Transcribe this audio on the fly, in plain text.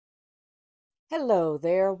Hello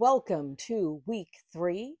there. Welcome to week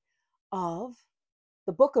 3 of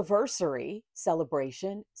the Bookiversary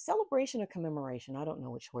celebration or commemoration. I don't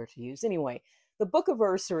know which word to use. Anyway, the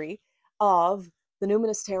Bookiversary of the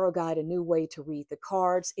Numinous Tarot Guide, A New Way to Read the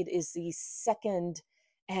Cards. It is the second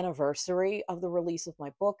anniversary of the release of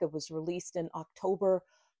my book. It was released in October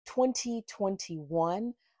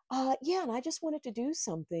 2021. And I just wanted to do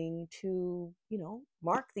something to,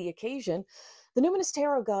 mark the occasion. The Numinous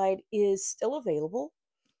Tarot Guide is still available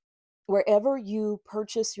wherever you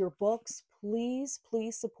purchase your books. Please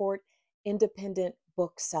support independent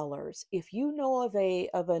booksellers. If you know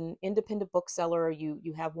of an independent bookseller, or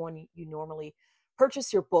you have one you normally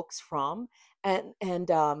purchase your books from, and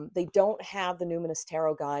they don't have the Numinous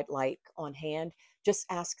Tarot Guide like on hand, just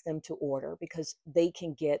ask them to order because they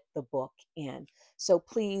can get the book in. So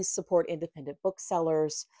please support independent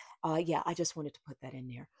booksellers. I just wanted to put that in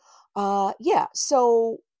there.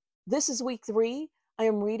 So this is week 3. I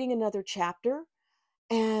am reading another chapter,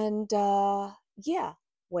 and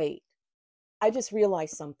wait, I just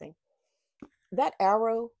realized something. That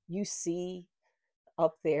arrow you see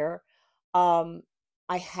up there,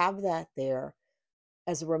 I have that there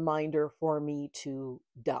as a reminder for me to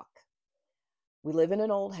duck. We live in an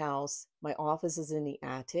old house. My office is in the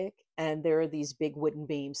attic, and there are these big wooden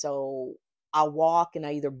beams. So I walk and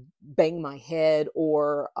I either bang my head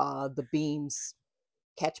or the beams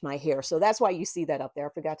catch my hair. So that's why you see that up there.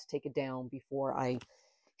 I forgot to take it down before I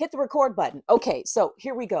hit the record button. Okay, so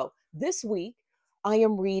here we go. This week, I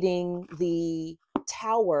am reading the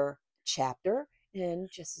Tower chapter. And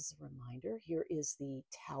just as a reminder, here is the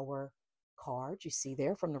Tower card you see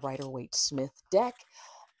there from the Rider-Waite-Smith deck.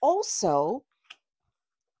 Also,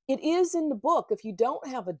 it is in the book. If you don't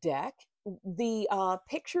have a deck, the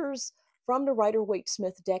pictures from the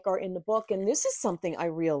Rider-Waite-Smith deck are in the book. And this is something I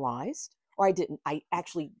realized, or I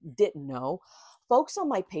actually didn't know. Folks on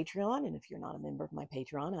my Patreon, and if you're not a member of my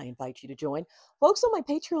Patreon, I invite you to join. Folks on my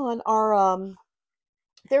Patreon are,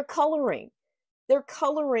 they're coloring. They're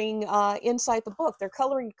coloring inside the book. They're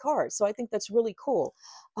coloring cards. So I think that's really cool.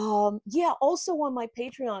 Also on my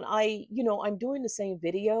Patreon, I'm doing the same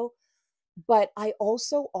video, but I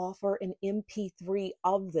also offer an MP3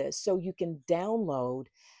 of this so you can download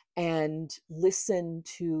and listen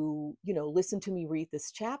to me read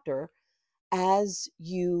this chapter as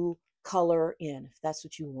you color in, if that's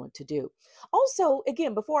what you want to do. Also,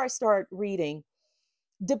 again, before I start reading,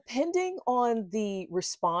 depending on the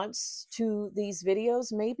response to these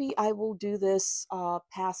videos, maybe I will do this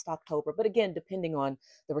past October. But again, depending on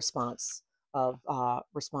the response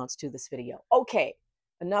to this video. Okay,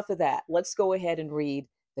 enough of that. Let's go ahead and read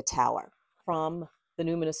the Tower from the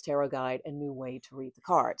Numinous Tarot Guide, A New Way to Read the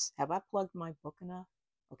Cards. Have I plugged my book enough?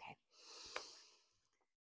 Okay.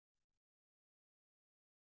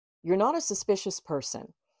 You're not a suspicious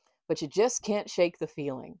person, but you just can't shake the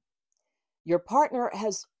feeling. Your partner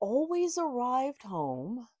has always arrived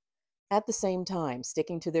home at the same time,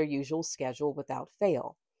 sticking to their usual schedule without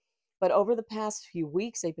fail. But over the past few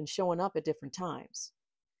weeks, they've been showing up at different times.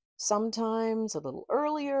 Sometimes a little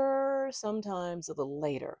earlier, sometimes a little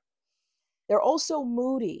later. They're also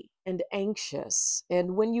moody and anxious,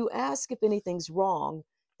 and when you ask if anything's wrong,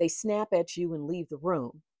 they snap at you and leave the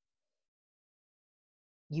room.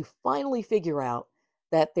 You finally figure out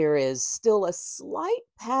that there is still a slight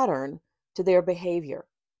pattern to their behavior.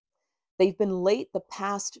 They've been late the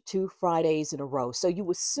past 2 Fridays in a row, so you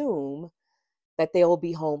assume that they'll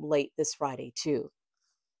be home late this Friday too.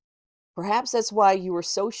 Perhaps that's why you were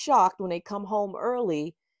so shocked when they come home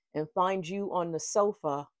early and find you on the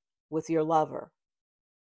sofa with your lover.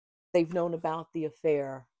 They've known about the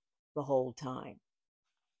affair the whole time.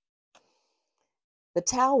 The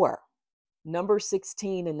Tower, number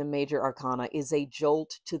 16 in the Major Arcana, is a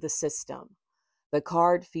jolt to the system. The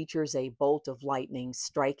card features a bolt of lightning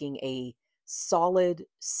striking a solid,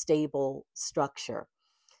 stable structure.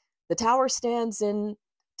 The tower stands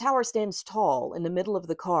tall in the middle of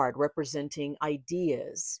the card, representing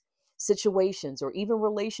ideas, situations, or even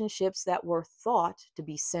relationships that were thought to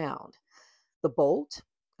be sound. The bolt,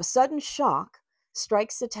 a sudden shock,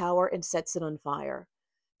 strikes the tower and sets it on fire.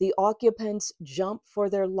 The occupants jump for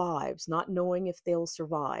their lives, not knowing if they'll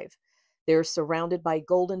survive. They're surrounded by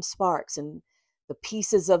golden sparks and the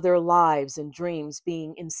pieces of their lives and dreams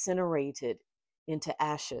being incinerated into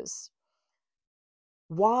ashes.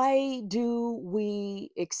 Why do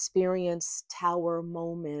we experience tower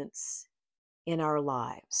moments in our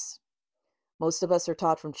lives? Most of us are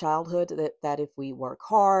taught from childhood that if we work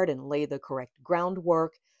hard and lay the correct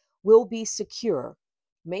groundwork, we'll be secure,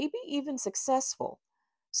 maybe even successful.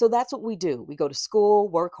 So that's what we do. We go to school,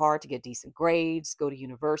 work hard to get decent grades, go to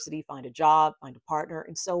university, find a job, find a partner,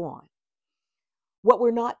 and so on. What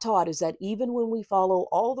we're not taught is that even when we follow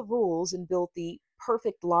all the rules and build the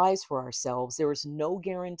perfect lives for ourselves, there is no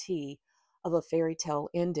guarantee of a fairy tale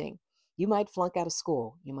ending. You might flunk out of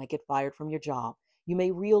school. You might get fired from your job. You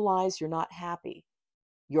may realize you're not happy.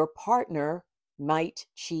 Your partner might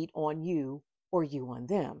cheat on you or you on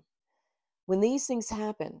them. When these things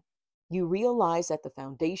happen, you realize that the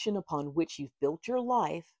foundation upon which you've built your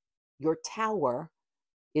life, your tower,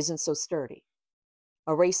 isn't so sturdy.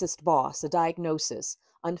 A racist boss, a diagnosis,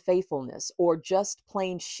 unfaithfulness, or just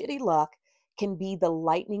plain shitty luck can be the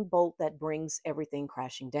lightning bolt that brings everything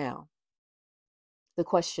crashing down. The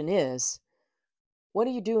question is, what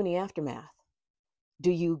do you do in the aftermath?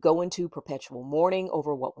 Do you go into perpetual mourning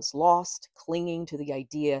over what was lost, clinging to the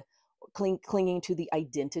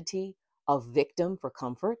identity of victim for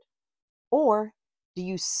comfort? Or do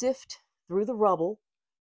you sift through the rubble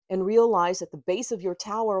and realize that the base of your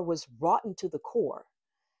tower was rotten to the core?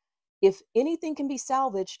 If anything can be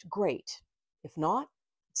salvaged, great. If not,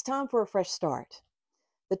 it's time for a fresh start.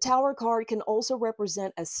 The Tower card can also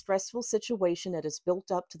represent a stressful situation that is built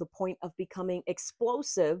up to the point of becoming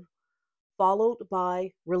explosive, followed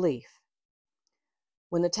by relief.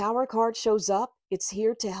 When the Tower card shows up, it's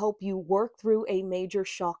here to help you work through a major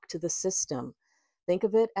shock to the system. Think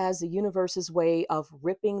of it as the universe's way of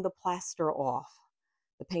ripping the plaster off.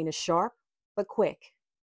 The pain is sharp, but quick.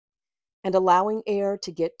 And allowing air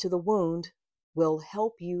to get to the wound will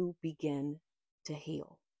help you begin to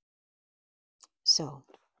heal. So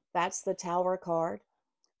that's the Tower card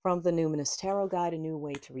from the Numinous Tarot Guide, a new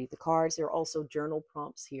way to read the cards. There are also journal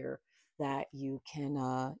prompts here that you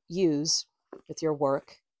can use with your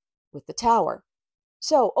work with the Tower.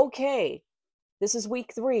 So, okay, this is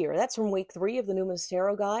week 3, or that's from week 3 of the Numinous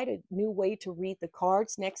Tarot Guide, a new way to read the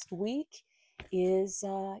cards. Next week is,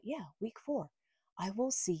 week 4. I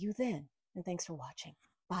will see you then, and thanks for watching.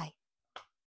 Bye.